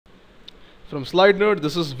From slidenerd,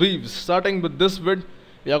 this is Weaves. Starting with this vid,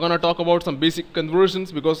 we are gonna talk about some basic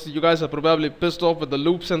conversions because you guys are probably pissed off with the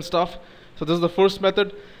loops and stuff. So this is the first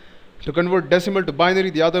method to convert decimal to binary.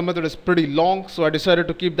 The other method is pretty long, so I decided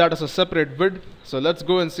to keep that as a separate vid. So let's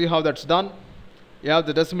go and see how that's done. You have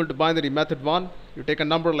the decimal to binary method 1. You take a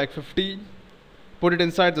number like 15, put it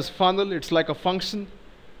inside this funnel. It's like a function.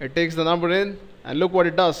 It takes the number in, and look what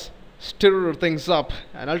it does. Stir things up,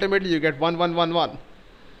 and ultimately you get 1111.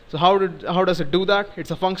 So how does it do that?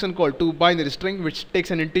 It's a function called toBinaryString, which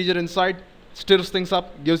takes an integer inside, stirs things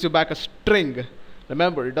up, gives you back a string.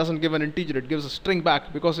 Remember, it doesn't give an integer, it gives a string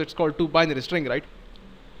back because it's called toBinaryString, right?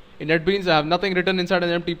 In NetBeans, I have nothing written inside an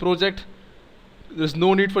empty project. There's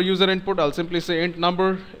no need for user input. I'll simply say int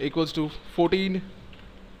number equals to 14.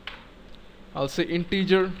 I'll say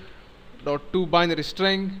integer dot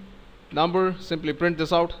toBinaryString number. Simply print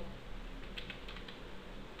this out.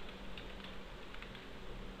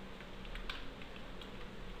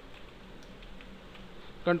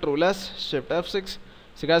 Control S, Shift F6.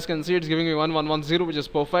 So you guys can see it's giving me 1110, which is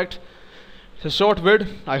perfect. It's a short vid.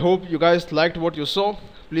 I hope you guys liked what you saw.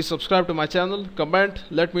 Please subscribe to my channel, comment,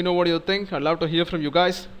 let me know what you think. I'd love to hear from you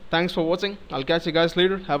guys. Thanks for watching. I'll catch you guys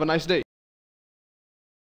later. Have a nice day.